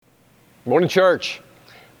Morning, church.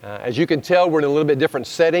 As you can tell, we're in a little bit different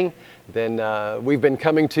setting than we've been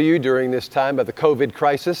coming to you during this time of the COVID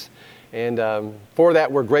crisis. And for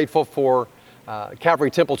that, we're grateful for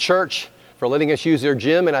Calvary Temple Church for letting us use their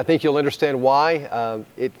gym. And I think you'll understand why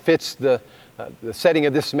it fits the setting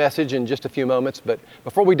of this message in just a few moments. But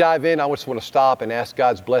before we dive in, I just want to stop and ask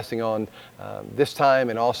God's blessing on this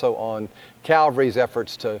time and also on Calvary's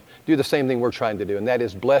efforts to do the same thing we're trying to do, and that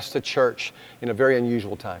is bless the church in a very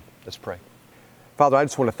unusual time. Let's pray. Father, I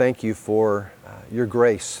just want to thank you for your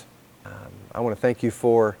grace. I want to thank you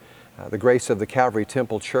for the grace of the Calvary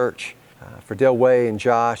Temple Church, for Del Way and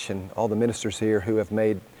Josh and all the ministers here who have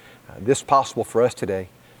made this possible for us today.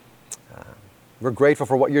 We're grateful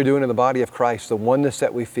for what you're doing in the body of Christ, the oneness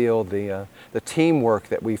that we feel, the teamwork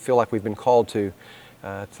that we feel like we've been called to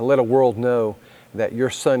let a world know that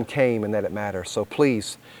your Son came and that it matters. So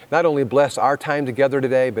please, not only bless our time together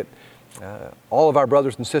today, but all of our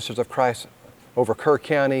brothers and sisters of Christ over Kerr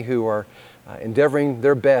County who are endeavoring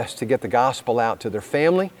their best to get the gospel out to their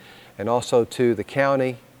family and also to the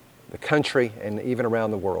county, the country, and even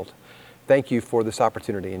around the world. Thank you for this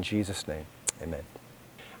opportunity in Jesus' name. Amen.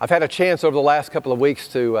 I've had a chance over the last couple of weeks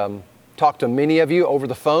to talk to many of you over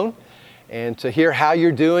the phone and to hear how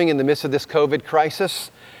you're doing in the midst of this COVID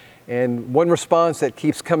crisis. And one response that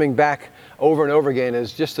keeps coming back over and over again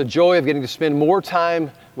is just the joy of getting to spend more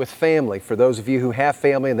time with family. For those of you who have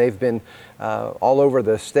family and they've been all over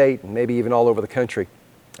the state and maybe even all over the country.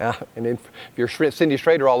 And if you're Cindy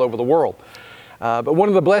Schrader, all over the world. But one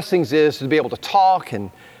of the blessings is to be able to talk and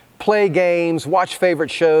play games, watch favorite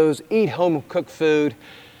shows, eat home-cooked food.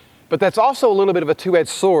 But that's also a little bit of a two-edged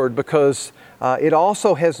sword because it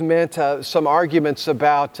also has meant some arguments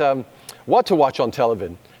about what to watch on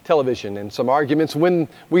television and some arguments when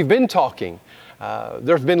we've been talking.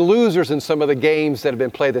 There's been losers in some of the games that have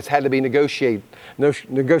been played that's had to be negotiated.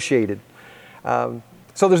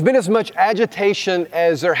 So there's been as much agitation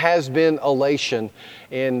as there has been elation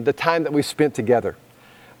in the time that we've spent together,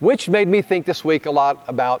 which made me think this week a lot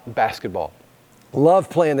about basketball. Love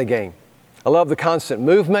playing the game. I love the constant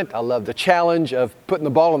movement. I love the challenge of putting the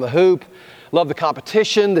ball in the hoop. Love the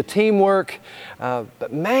competition, the teamwork.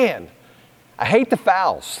 But man, I hate the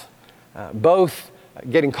fouls, both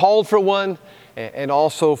getting called for one and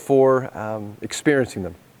also for experiencing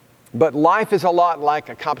them. But life is a lot like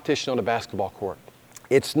a competition on a basketball court.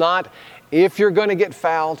 It's not if you're going to get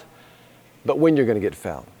fouled, but when you're going to get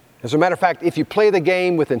fouled. As a matter of fact, if you play the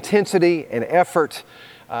game with intensity and effort,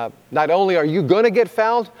 not only are you going to get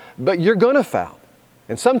fouled, but you're going to foul.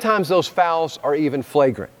 And sometimes those fouls are even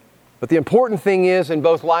flagrant. But the important thing is, in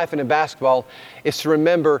both life and in basketball, is to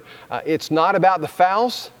remember it's not about the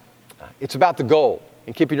fouls, it's about the goal.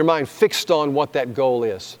 And keeping your mind fixed on what that goal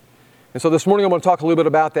is. And so this morning I want to talk a little bit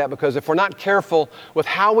about that because if we're not careful with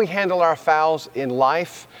how we handle our fouls in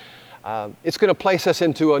life, it's going to place us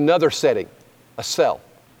into another setting, a cell.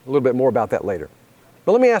 A little bit more about that later.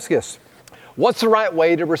 But let me ask this. What's the right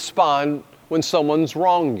way to respond when someone's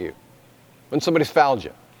wronged you? When somebody's fouled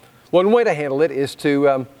you? One way to handle it is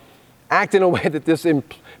to act in a way that this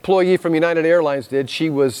employee from United Airlines did. She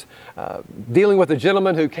was dealing with a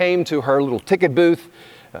gentleman who came to her little ticket booth,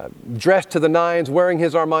 dressed to the nines, wearing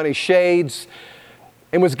his Armani shades,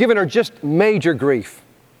 and was giving her just major grief.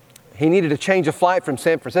 He needed to change a flight from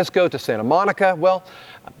San Francisco to Santa Monica. Well,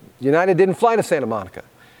 United didn't fly to Santa Monica.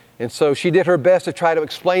 And so she did her best to try to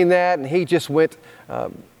explain that, and he just went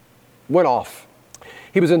off.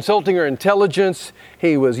 He was insulting her intelligence.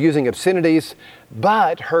 He was using obscenities,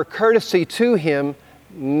 but her courtesy to him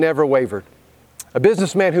never wavered. A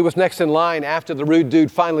businessman who was next in line after the rude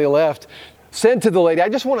dude finally left said to the lady, "I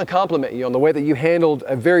just want to compliment you on the way that you handled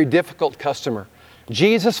a very difficult customer.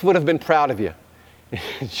 Jesus would have been proud of you."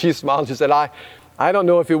 She smiled and she said, I don't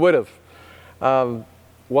know if he would have.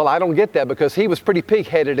 Well, I don't get that because he was pretty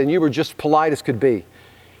pig-headed and you were just polite as could be.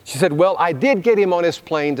 She said, "Well, I did get him on his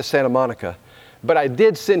plane to Santa Monica, but I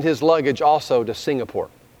did send his luggage also to Singapore."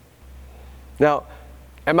 Now,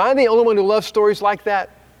 am I the only one who loves stories like that?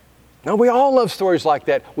 No, we all love stories like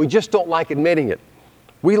that. We just don't like admitting it.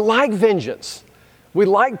 We like vengeance. We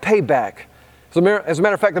like payback. As a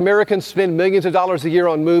matter of fact, Americans spend millions of dollars a year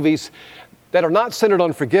on movies that are not centered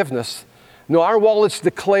on forgiveness. No, our wallets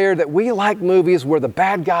declare that we like movies where the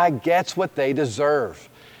bad guy gets what they deserve,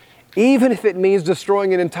 even if it means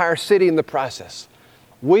destroying an entire city in the process.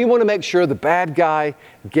 We want to make sure the bad guy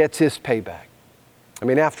gets his payback. I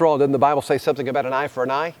mean, after all, doesn't the Bible say something about an eye for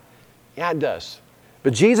an eye? Yeah, it does.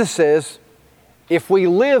 But Jesus says, if we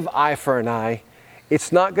live eye for an eye,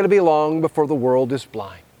 it's not going to be long before the world is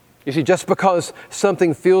blind. You see, just because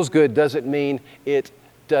something feels good doesn't mean it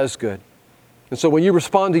does good. And so when you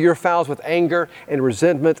respond to your fouls with anger and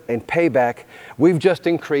resentment and payback, we've just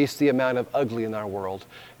increased the amount of ugly in our world,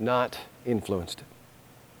 not influenced it.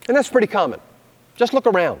 And that's pretty common. Just look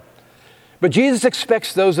around. But Jesus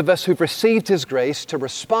expects those of us who've received His grace to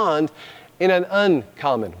respond in an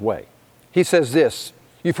uncommon way. He says this,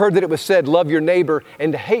 you've heard that it was said, love your neighbor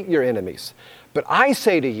and to hate your enemies. But I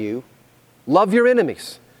say to you, love your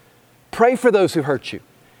enemies. Pray for those who hurt you.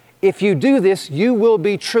 If you do this, you will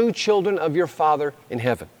be true children of your Father in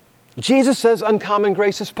heaven. Jesus says uncommon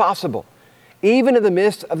grace is possible, even in the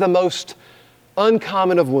midst of the most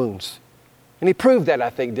uncommon of wounds. And He proved that,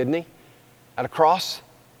 I think, didn't He? At a cross.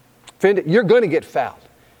 Friend, you're going to get fouled.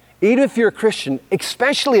 Even if you're a Christian,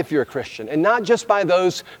 especially if you're a Christian, and not just by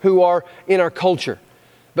those who are in our culture,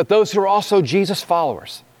 but those who are also Jesus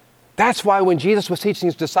followers. That's why when Jesus was teaching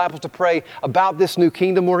His disciples to pray about this new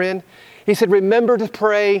kingdom we're in, He said, remember to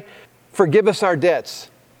pray, forgive us our debts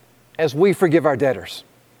as we forgive our debtors.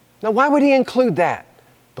 Now, why would He include that?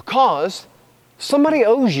 Because somebody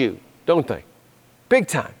owes you, don't they? Big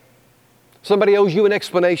time. Somebody owes you an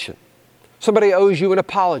explanation. Somebody owes you an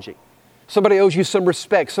apology. Somebody owes you some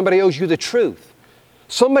respect. Somebody owes you the truth.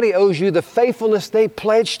 Somebody owes you the faithfulness they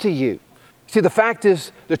pledged to you. See, the fact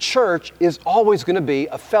is, the church is always going to be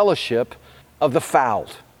a fellowship of the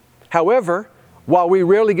fouled. However, while we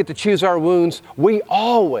rarely get to choose our wounds, we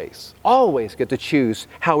always get to choose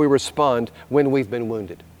how we respond when we've been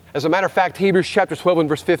wounded. As a matter of fact, Hebrews chapter 12 and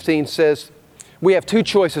verse 15 says, we have two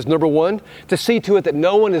choices. Number one, to see to it that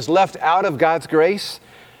no one is left out of God's grace.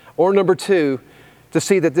 Or number two, to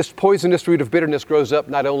see that this poisonous root of bitterness grows up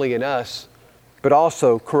not only in us, but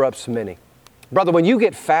also corrupts many. Brother, when you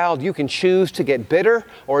get fouled, you can choose to get bitter,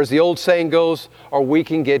 or as the old saying goes, or we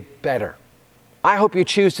can get better. I hope you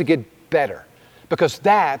choose to get better, because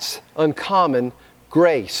that's uncommon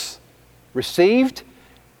grace, received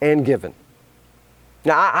and given.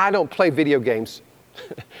 Now, I don't play video games.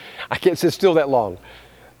 I can't sit still that long.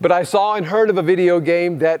 But I saw and heard of a video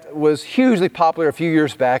game that was hugely popular a few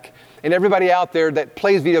years back, and everybody out there that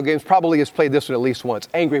plays video games probably has played this one at least once,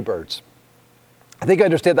 Angry Birds. I think I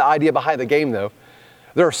understand the idea behind the game, though.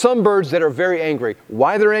 There are some birds that are very angry.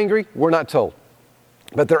 Why they're angry, we're not told.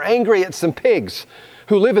 But they're angry at some pigs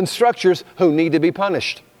who live in structures who need to be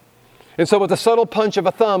punished. And so with a subtle punch of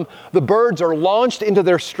a thumb, the birds are launched into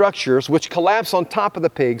their structures, which collapse on top of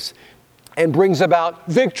the pigs and brings about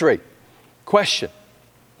victory. Question,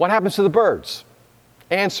 what happens to the birds?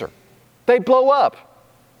 Answer, they blow up.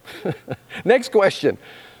 Next question,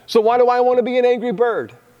 so why do I want to be an angry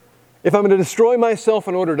bird? If I'm going to destroy myself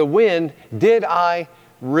in order to win, did I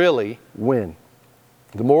really win?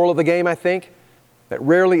 The moral of the game, I think, that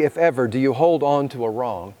rarely, if ever, do you hold on to a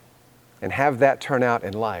wrong and have that turn out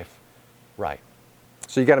in life right.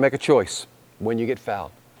 So you got to make a choice when you get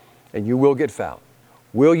fouled, and you will get fouled.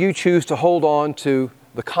 Will you choose to hold on to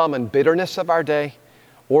the common bitterness of our day,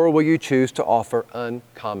 or will you choose to offer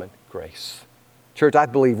uncommon grace? Church, I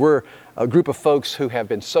believe we're a group of folks who have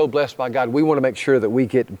been so blessed by God. We want to make sure that we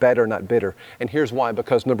get better, not bitter. And here's why.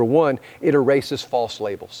 Because number one, it erases false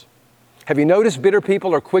labels. Have you noticed bitter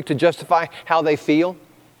people are quick to justify how they feel?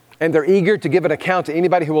 And they're eager to give an account to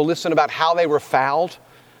anybody who will listen about how they were fouled.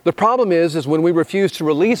 The problem is when we refuse to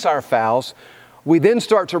release our fouls, we then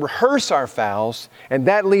start to rehearse our fouls, and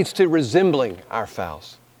that leads to resembling our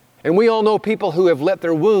fouls. And we all know people who have let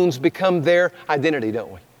their wounds become their identity,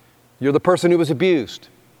 don't we? You're the person who was abused.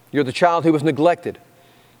 You're the child who was neglected.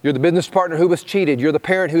 You're the business partner who was cheated. You're the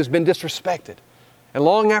parent who's been disrespected. And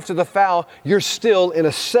long after the foul, you're still in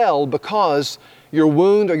a cell because your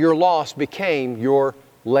wound or your loss became your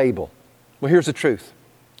label. Well, here's the truth.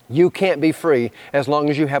 You can't be free as long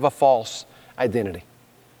as you have a false identity.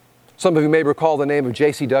 Some of you may recall the name of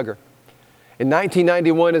J.C. Duggar. In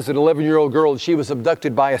 1991, as an 11-year-old girl, she was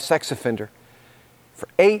abducted by a sex offender. For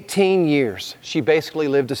 18 years, she basically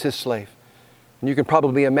lived as his slave. And you can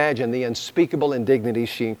probably imagine the unspeakable indignities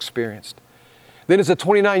she experienced. Then as a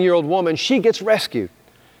 29-year-old woman, she gets rescued.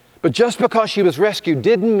 But just because she was rescued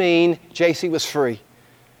didn't mean J.C. was free.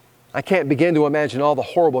 I can't begin to imagine all the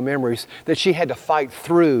horrible memories that she had to fight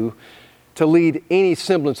through to lead any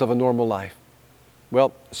semblance of a normal life.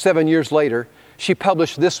 Well, 7 years later, she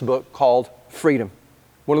published this book called Freedom.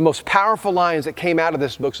 One of the most powerful lines that came out of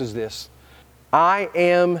this book is this: I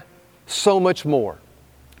am so much more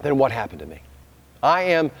than what happened to me. I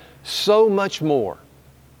am so much more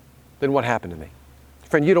than what happened to me.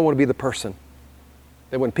 Friend, you don't want to be the person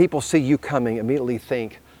that when people see you coming, immediately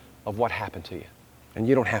think of what happened to you. And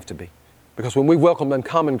you don't have to be. Because when we welcome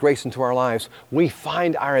uncommon grace into our lives, we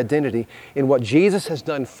find our identity in what Jesus has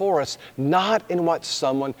done for us, not in what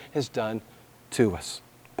someone has done to us.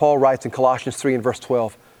 Paul writes in Colossians 3 and verse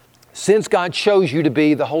 12, since God chose you to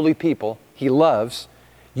be the holy people He loves,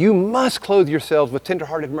 you must clothe yourselves with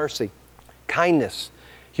tender-hearted mercy, kindness,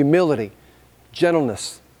 humility,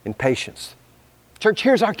 gentleness, and patience. Church,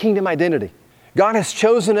 here's our kingdom identity. God has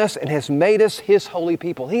chosen us and has made us His holy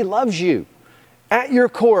people. He loves you. At your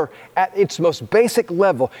core, at its most basic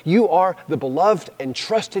level, you are the beloved and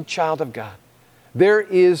trusted child of God. That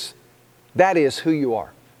is who you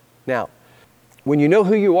are. Now, when you know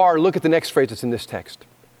who you are, look at the next phrase that's in this text.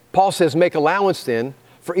 Paul says, make allowance then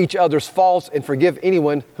for each other's faults and forgive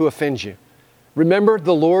anyone who offends you. Remember,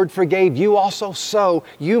 the Lord forgave you also, so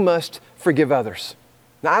you must forgive others.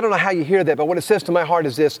 Now, I don't know how you hear that, but what it says to my heart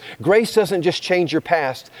is this: grace doesn't just change your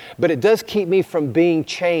past, but it does keep me from being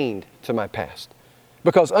chained to my past.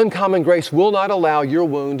 Because uncommon grace will not allow your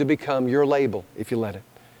wound to become your label if you let it.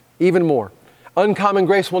 Even more, uncommon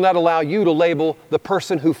grace will not allow you to label the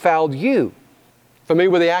person who fouled you.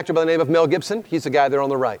 Familiar with the actor by the name of Mel Gibson? He's the guy there on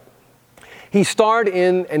the right. He starred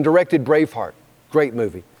in and directed Braveheart. Great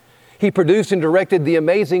movie. He produced and directed the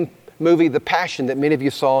amazing movie The Passion that many of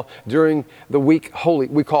you saw during the week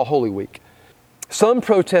we call Holy Week. Some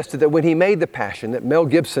protested that when he made The Passion, that Mel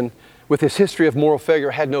Gibson, with his history of moral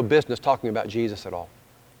failure, had no business talking about Jesus at all.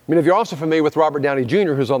 Many of you are also familiar with Robert Downey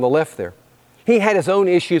Jr., who's on the left there. He had his own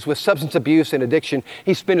issues with substance abuse and addiction.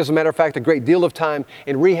 He spent, as a matter of fact, a great deal of time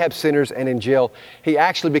in rehab centers and in jail. He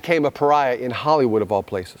actually became a pariah in Hollywood, of all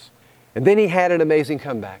places. And then he had an amazing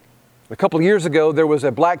comeback. A couple of years ago, there was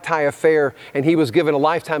a black tie affair, and he was given a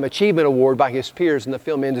Lifetime Achievement Award by his peers in the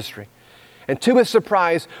film industry. And to his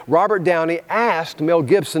surprise, Robert Downey asked Mel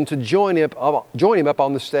Gibson to join him up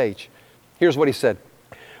on the stage. Here's what he said.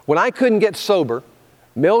 When I couldn't get sober,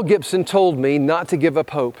 Mel Gibson told me not to give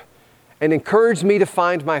up hope and encouraged me to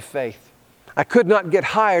find my faith. I could not get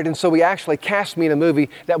hired, and so he actually cast me in a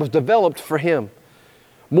movie that was developed for him.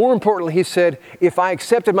 More importantly, he said, if I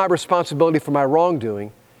accepted my responsibility for my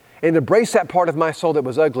wrongdoing and embraced that part of my soul that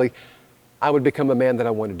was ugly, I would become a man that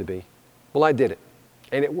I wanted to be. Well, I did it,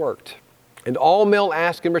 and it worked. And all Mel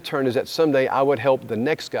asked in return is that someday I would help the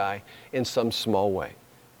next guy in some small way.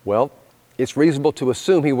 Well, it's reasonable to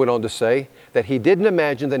assume, he went on to say, that he didn't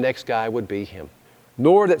imagine the next guy would be him,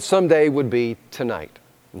 nor that someday would be tonight.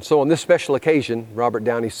 And so on this special occasion, Robert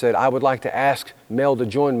Downey said, I would like to ask Mel to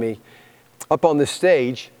join me up on this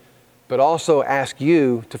stage, but also ask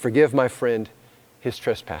you to forgive my friend his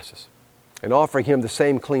trespasses and offering him the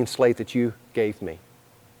same clean slate that you gave me.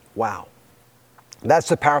 Wow. That's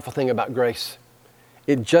the powerful thing about grace.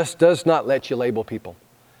 It just does not let you label people.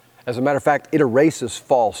 As a matter of fact, it erases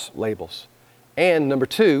false labels. And number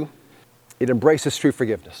two, it embraces true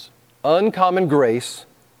forgiveness. Uncommon grace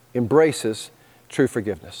embraces true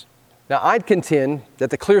forgiveness. Now, I'd contend that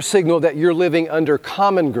the clear signal that you're living under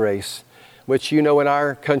common grace, which you know in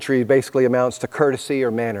our country basically amounts to courtesy or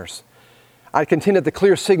manners, I'd contend that the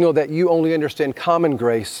clear signal that you only understand common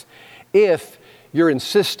grace if you're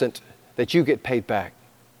insistent that you get paid back.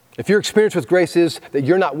 If your experience with grace is that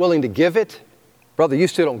you're not willing to give it, brother, you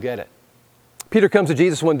still don't get it. Peter comes to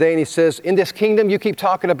Jesus one day and he says, in this kingdom you keep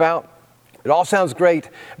talking about, it all sounds great,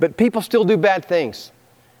 but people still do bad things.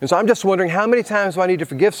 And so I'm just wondering, how many times do I need to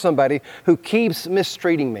forgive somebody who keeps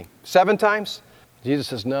mistreating me? 7 times? Jesus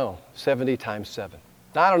says, no, 70 times 7.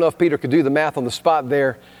 Now, I don't know if Peter could do the math on the spot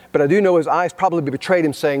there, but I do know his eyes probably betrayed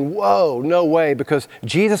him saying, whoa, no way, because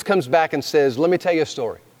Jesus comes back and says, let me tell you a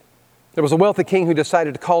story. There was a wealthy king who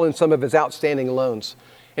decided to call in some of his outstanding loans.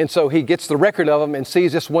 And so he gets the record of them and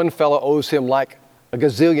sees this one fellow owes him like $1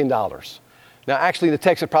 gazillion. Now, actually, in the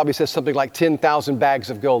text, it probably says something like 10,000 bags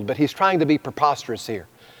of gold, but he's trying to be preposterous here.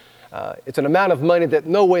 It's an amount of money that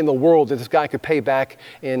no way in the world that this guy could pay back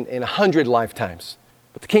in 100 lifetimes.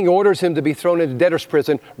 But the king orders him to be thrown into debtor's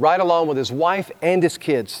prison right along with his wife and his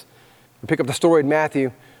kids. We pick up the story in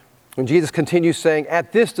Matthew when Jesus continues saying,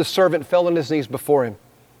 at this the servant fell on his knees before him.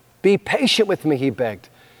 Be patient with me, he begged,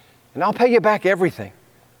 and I'll pay you back everything.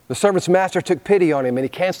 The servant's master took pity on him and he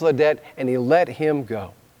canceled the debt and he let him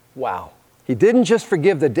go. Wow. He didn't just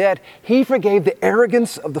forgive the debt, he forgave the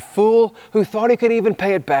arrogance of the fool who thought he could even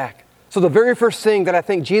pay it back. So the very first thing that I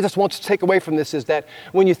think Jesus wants to take away from this is that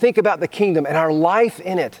when you think about the kingdom and our life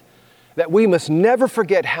in it, that we must never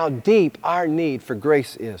forget how deep our need for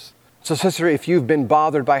grace is. So sister, if you've been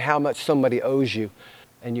bothered by how much somebody owes you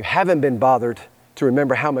and you haven't been bothered to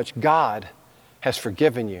remember how much God has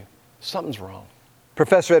forgiven you, something's wrong. A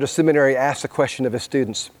professor at a seminary asked a question of his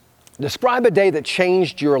students. Describe a day that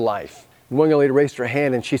changed your life. And one young lady raised her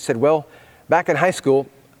hand and she said, well, back in high school,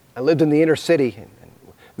 I lived in the inner city. And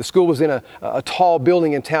the school was in a tall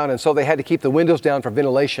building in town, and so they had to keep the windows down for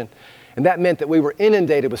ventilation. And that meant that we were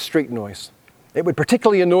inundated with street noise. It would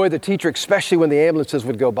particularly annoy the teacher, especially when the ambulances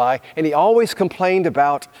would go by. And he always complained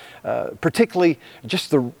about particularly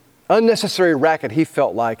just the unnecessary racket he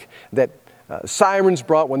felt like that sirens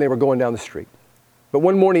brought when they were going down the street. But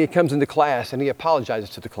one morning he comes into class and he apologizes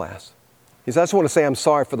to the class. He says, I just want to say I'm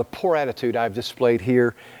sorry for the poor attitude I've displayed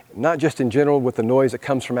here, not just in general with the noise that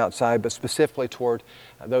comes from outside, but specifically toward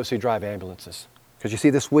those who drive ambulances. Because you see,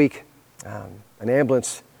 this week, an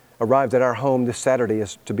ambulance arrived at our home this Saturday,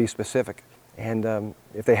 to be specific. And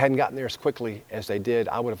if they hadn't gotten there as quickly as they did,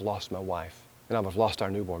 I would have lost my wife, and I would have lost our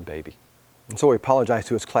newborn baby. And so he apologized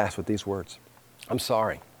to his class with these words. I'm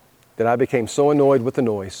sorry that I became so annoyed with the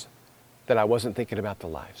noise that I wasn't thinking about the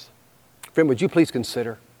lives. Friend, would you please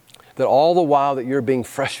consider that all the while that you're being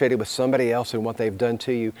frustrated with somebody else and what they've done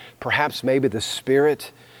to you, perhaps maybe the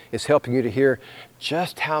Spirit is helping you to hear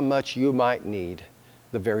just how much you might need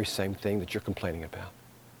the very same thing that you're complaining about.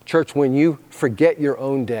 Church, when you forget your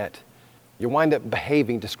own debt, you wind up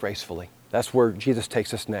behaving disgracefully. That's where Jesus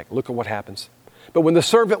takes us next. Look at what happens. But when the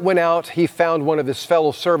servant went out, he found one of his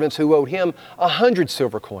fellow servants who owed him 100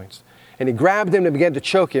 silver coins. And he grabbed him and began to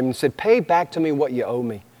choke him and said, pay back to me what you owe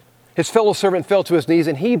me. His fellow servant fell to his knees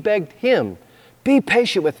and he begged him, be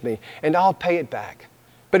patient with me and I'll pay it back.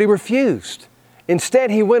 But he refused. Instead,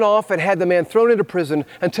 he went off and had the man thrown into prison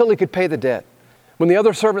until he could pay the debt. When the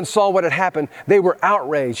other servants saw what had happened, they were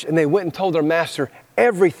outraged and they went and told their master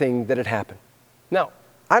everything that had happened. Now,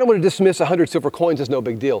 I don't want to dismiss 100 silver coins as no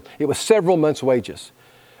big deal. It was several months' wages.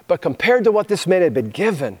 But compared to what this man had been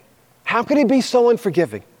given, how could he be so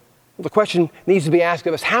unforgiving? Well, the question needs to be asked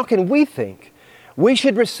of us, how can we think we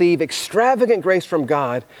should receive extravagant grace from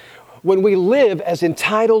God when we live as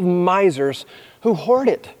entitled misers who hoard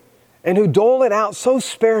it and who dole it out so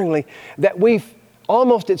sparingly that we've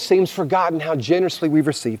almost, it seems, forgotten how generously we've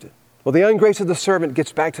received it? Well, the ungrace of the servant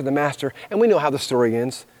gets back to the master, and we know how the story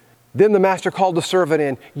ends. Then the master called the servant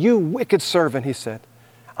in. You wicked servant, he said.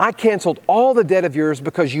 I canceled all the debt of yours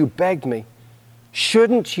because you begged me.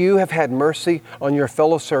 Shouldn't you have had mercy on your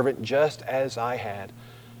fellow servant just as I had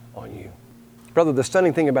on you? Brother, the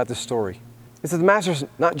stunning thing about this story is that the master's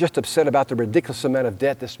not just upset about the ridiculous amount of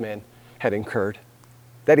debt this man had incurred,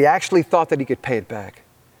 that he actually thought that he could pay it back,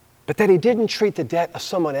 but that he didn't treat the debt of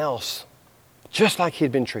someone else just like he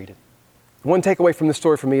had been treated. One takeaway from this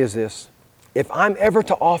story for me is this. If I'm ever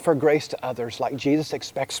to offer grace to others like Jesus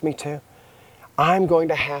expects me to, I'm going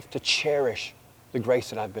to have to cherish the grace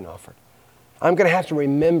that I've been offered. I'm going to have to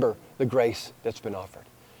remember the grace that's been offered.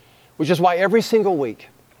 Which is why every single week,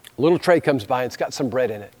 a little tray comes by and it's got some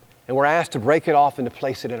bread in it. And we're asked to break it off and to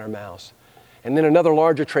place it in our mouths. And then another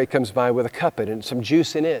larger tray comes by with a cup in it and some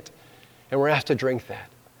juice in it. And we're asked to drink that.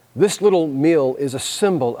 This little meal is a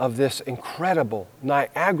symbol of this incredible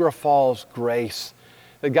Niagara Falls grace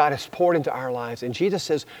that God has poured into our lives. And Jesus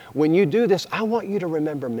says, when you do this, I want you to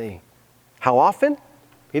remember me. How often?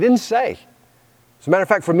 He didn't say. As a matter of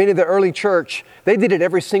fact, for many of the early church, they did it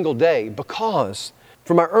every single day because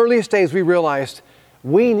from our earliest days, we realized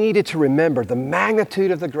we needed to remember the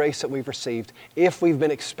magnitude of the grace that we've received if we've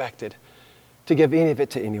been expected to give any of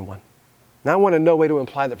it to anyone. Now, I want in no way to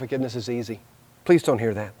imply that forgiveness is easy. Please don't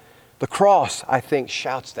hear that. The cross, I think,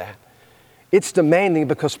 shouts that. It's demanding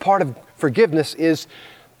because part of forgiveness is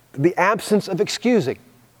the absence of excusing.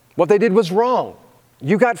 What they did was wrong.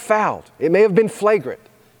 You got fouled. It may have been flagrant.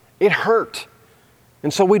 It hurt.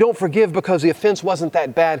 And so we don't forgive because the offense wasn't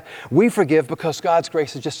that bad. We forgive because God's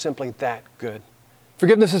grace is just simply that good.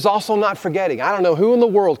 Forgiveness is also not forgetting. I don't know who in the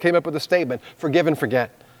world came up with the statement, forgive and forget.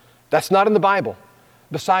 That's not in the Bible.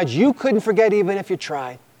 Besides, you couldn't forget even if you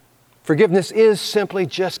tried. Forgiveness is simply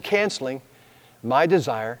just canceling my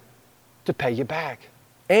desire to pay you back.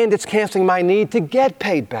 And it's canceling my need to get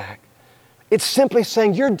paid back. It's simply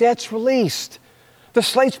saying your debt's released. The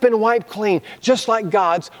slate's been wiped clean, just like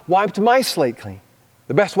God's wiped my slate clean.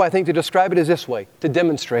 The best way I think to describe it is this way, to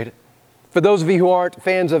demonstrate it. For those of you who aren't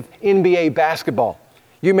fans of NBA basketball,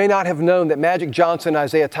 you may not have known that Magic Johnson and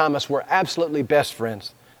Isaiah Thomas were absolutely best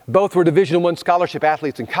friends. Both were Division I scholarship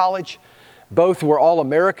athletes in college. Both were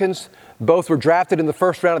All-Americans. Both were drafted in the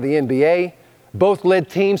first round of the NBA. Both led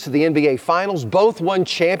teams to the NBA Finals. Both won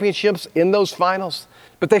championships in those finals.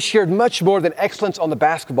 But they shared much more than excellence on the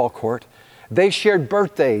basketball court. They shared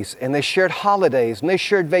birthdays, and they shared holidays, and they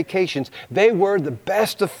shared vacations. They were the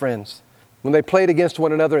best of friends. When they played against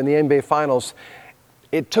one another in the NBA Finals,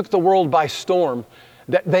 it took the world by storm.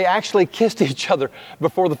 They actually kissed each other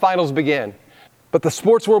before the finals began. But the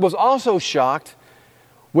sports world was also shocked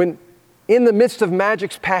when, in the midst of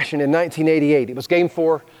Magic's passion in 1988, it was Game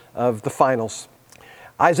 4 of the finals,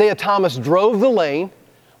 Isaiah Thomas drove the lane,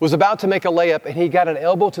 was about to make a layup, and he got an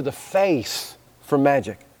elbow to the face from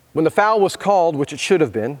Magic. When the foul was called, which it should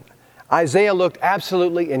have been, Isaiah looked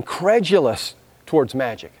absolutely incredulous towards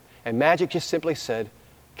Magic. And Magic just simply said,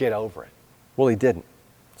 get over it. Well, he didn't.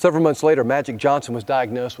 Several months later, Magic Johnson was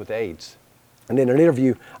diagnosed with AIDS. And in an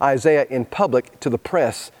interview, Isaiah in public to the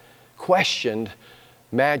press questioned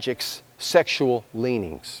Magic's sexual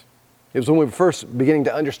leanings. It was when we were first beginning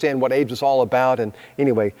to understand what AIDS was all about. And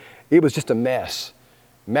anyway, it was just a mess.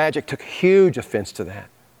 Magic took huge offense to that.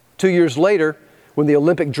 2 years later, when the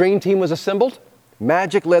Olympic Dream Team was assembled,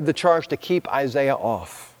 Magic led the charge to keep Isaiah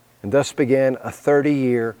off. And thus began a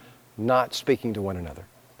 30-year not speaking to one another.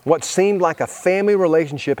 What seemed like a family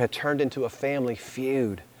relationship had turned into a family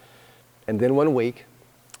feud. And then one week,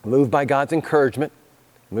 moved by God's encouragement,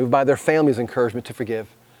 moved by their family's encouragement to forgive,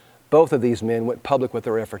 both of these men went public with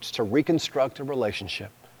their efforts to reconstruct a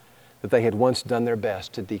relationship that they had once done their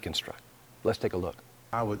best to deconstruct. Let's take a look.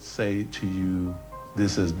 I would say to you,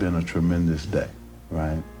 this has been a tremendous day,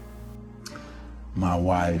 right? My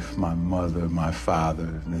wife, my mother, my father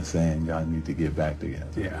have been saying, y'all need to get back together.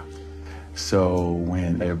 Yeah. So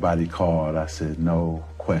when everybody called, I said, no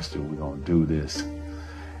question, we're gonna do this.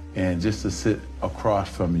 And just to sit across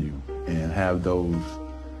from you and have those,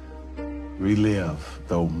 relive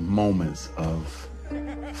those moments of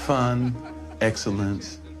fun,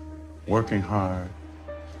 excellence, working hard,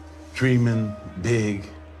 dreaming big,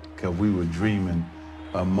 because we were dreaming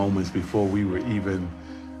of moments before we were even,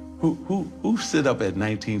 who sit up at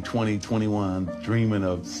 19, 20, 21 dreaming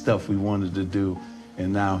of stuff we wanted to do,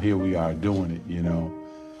 and now here we are doing it, you know.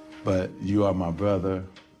 But you are my brother.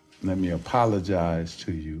 Let me apologize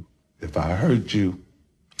to you if I hurt you,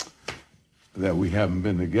 that we haven't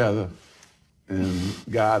been together. And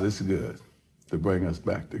God is good to bring us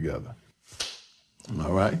back together.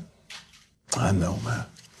 All right? I know, man.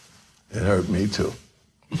 It hurt me too.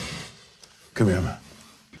 Come here, man.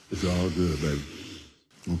 It's all good, baby.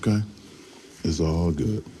 Okay? It's all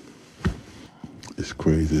good. It's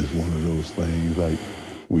crazy. It's one of those things like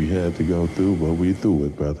we had to go through, but we through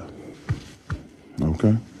it, brother.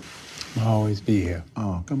 Okay? I'll always be here.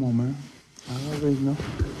 Oh, come on, man. I already know.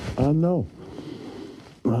 I know.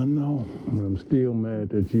 I know. But I'm still mad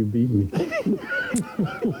that you beat me.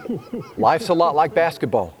 Life's a lot like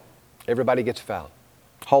basketball. Everybody gets fouled.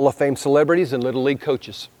 Hall of Fame celebrities and Little League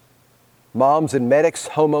coaches. Moms and medics,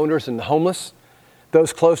 homeowners and homeless.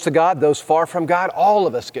 Those close to God, those far from God, all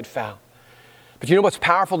of us get fouled. But you know what's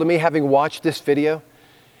powerful to me, having watched this video,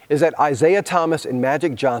 is that Isaiah Thomas and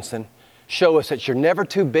Magic Johnson show us that you're never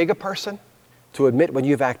too big a person to admit when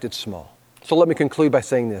you've acted small. So let me conclude by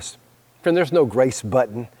saying this. Friend, there's no grace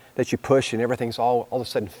button that you push and everything's all of a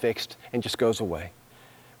sudden fixed and just goes away.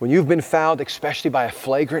 When you've been fouled, especially by a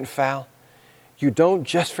flagrant foul, you don't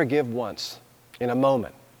just forgive once in a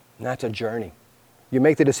moment. And that's a journey. You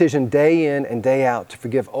make the decision day in and day out to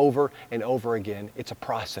forgive over and over again. It's a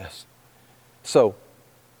process. So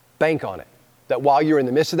bank on it, that while you're in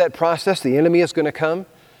the midst of that process, the enemy is going to come.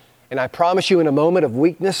 And I promise you, in a moment of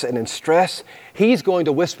weakness and in stress, he's going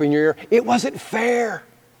to whisper in your ear, it wasn't fair.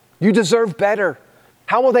 You deserve better.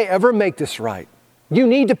 How will they ever make this right? You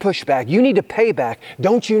need to push back. You need to pay back.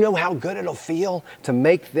 Don't you know how good it'll feel to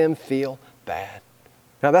make them feel bad?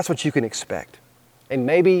 Now that's what you can expect. And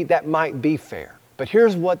maybe that might be fair. But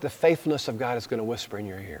here's what the faithfulness of God is going to whisper in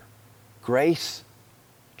your ear. Grace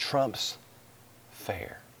trumps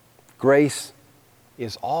fair. Grace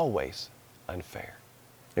is always unfair.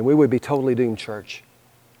 And we would be totally doomed, church.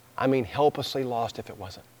 I mean, helplessly lost if it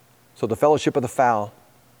wasn't. So the fellowship of the foul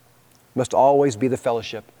must always be the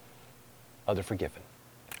fellowship of the forgiven.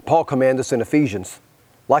 Paul commands us in Ephesians,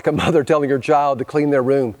 like a mother telling her child to clean their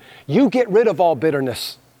room, you get rid of all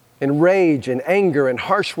bitterness and rage and anger and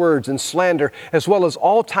harsh words and slander, as well as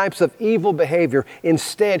all types of evil behavior.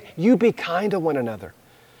 Instead, you be kind to one another,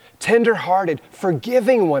 tender-hearted,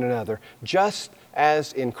 forgiving one another, just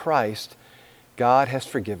as in Christ, God has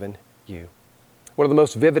forgiven you. One of the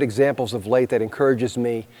most vivid examples of late that encourages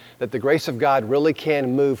me that the grace of God really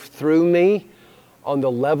can move through me on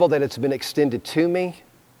the level that it's been extended to me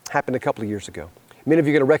happened a couple of years ago. Many of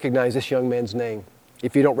you are going to recognize this young man's name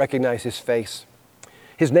if you don't recognize his face.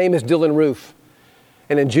 His name is Dylan Roof.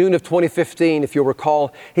 And in June of 2015, if you'll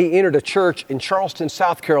recall, he entered a church in Charleston,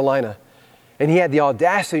 South Carolina. And he had the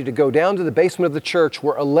audacity to go down to the basement of the church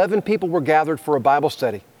where 11 people were gathered for a Bible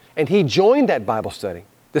study. And he joined that Bible study.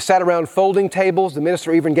 They sat around folding tables. The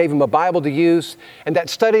minister even gave him a Bible to use. And that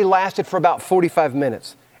study lasted for about 45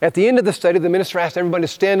 minutes. At the end of the study, the minister asked everybody to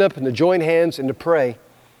stand up and to join hands and to pray.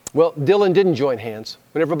 Well, Dylan didn't join hands.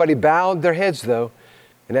 When everybody bowed their heads, though,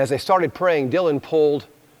 and as they started praying, Dylan pulled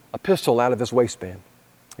a pistol out of his waistband.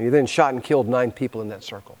 And he then shot and killed 9 people in that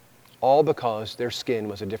circle. all because their skin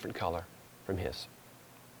was a different color from his.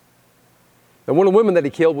 And one of the women that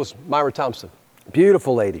he killed was Myra Thompson.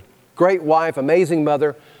 Beautiful lady, great wife, amazing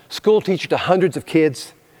mother, school teacher to hundreds of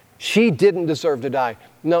kids. She didn't deserve to die.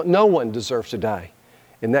 No one deserves to die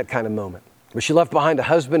in that kind of moment. But she left behind a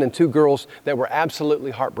husband and 2 girls that were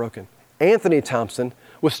absolutely heartbroken. Anthony Thompson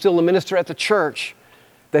was still a minister at the church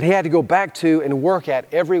that he had to go back to and work at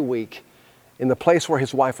every week in the place where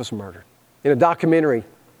his wife was murdered. In a documentary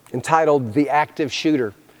entitled The Active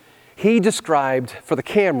Shooter, he described for the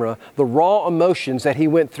camera the raw emotions that he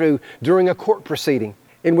went through during a court proceeding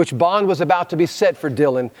in which bond was about to be set for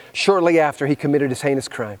Dylan shortly after he committed his heinous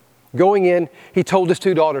crime. Going in, he told his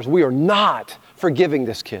 2 daughters, "We are not forgiving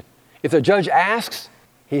this kid. If the judge asks,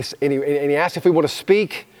 he asks if we want to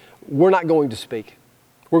speak, we're not going to speak.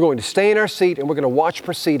 We're going to stay in our seat and we're going to watch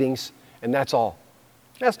proceedings, and that's all."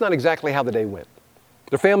 That's not exactly how the day went.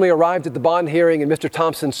 Their family arrived at the bond hearing, and Mr.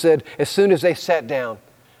 Thompson said, as soon as they sat down,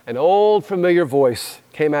 an old familiar voice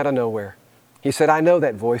came out of nowhere. He said, "I know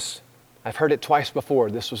that voice. I've heard it twice before.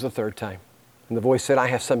 This was the 3rd time." And the voice said, "I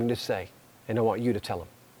have something to say, and I want you to tell him."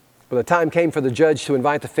 When the time came for the judge to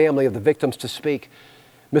invite the family of the victims to speak,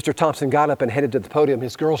 Mr. Thompson got up and headed to the podium.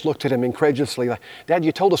 His girls looked at him incredulously like, "Dad,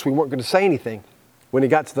 you told us we weren't going to say anything." When he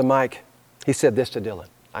got to the mic, he said this to Dylan,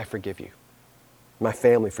 "I forgive you. My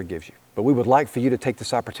family forgives you. But we would like for you to take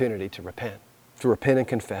this opportunity to repent and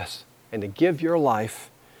confess, and to give your life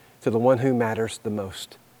to the one who matters the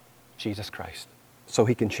most, Jesus Christ, so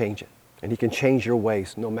he can change it. And he can change your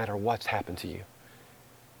ways no matter what's happened to you.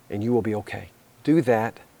 And you will be okay. Do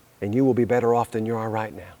that, and you will be better off than you are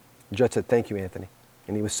right now." The judge said, "Thank you, Anthony."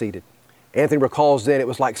 And he was seated. Anthony recalls then it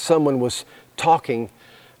was like someone was talking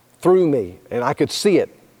through me, and I could see it.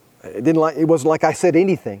 It wasn't like I said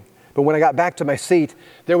anything. But when I got back to my seat,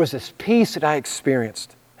 there was this peace that I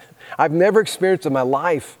experienced. I've never experienced in my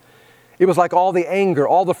life. It was like all the anger,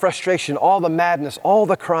 all the frustration, all the madness, all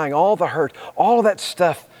the crying, all the hurt, all of that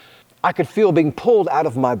stuff, I could feel being pulled out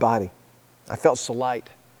of my body. I felt so light.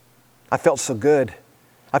 I felt so good.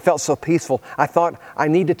 I felt so peaceful. I thought, I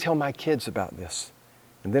need to tell my kids about this.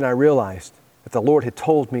 And then I realized that the Lord had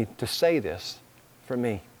told me to say this for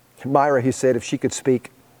me. Myra, he said, if she could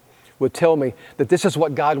speak, would tell me that this is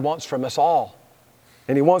what God wants from us all.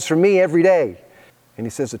 And he wants from me every day. And he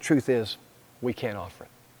says the truth is, we can't offer it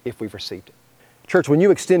if we've received it. Church, when you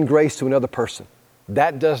extend grace to another person,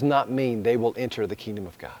 that does not mean they will enter the kingdom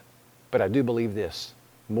of God. But I do believe this,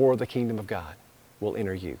 more of the kingdom of God will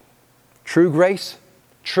enter you. True grace,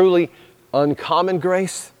 truly uncommon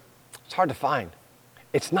grace, it's hard to find.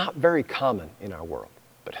 It's not very common in our world.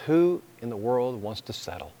 But who in the world wants to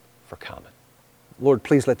settle for common? Lord,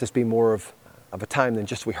 please let this be more of a time than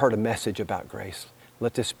just we heard a message about grace.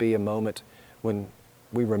 Let this be a moment when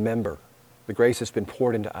we remember the grace that's been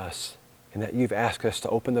poured into us and that you've asked us to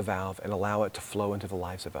open the valve and allow it to flow into the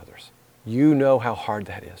lives of others. You know how hard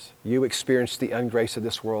that is. You experienced the ungrace of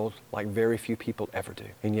this world like very few people ever do.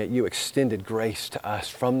 And yet you extended grace to us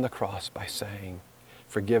from the cross by saying,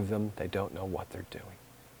 forgive them, they don't know what they're doing.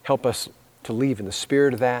 Help us to live in the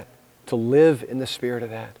spirit of that, to live in the spirit of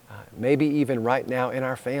that, maybe even right now in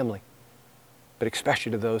our family, but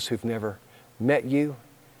especially to those who've never met you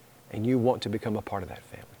and you want to become a part of that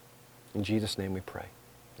family. In Jesus' name we pray.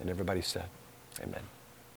 And everybody said, amen.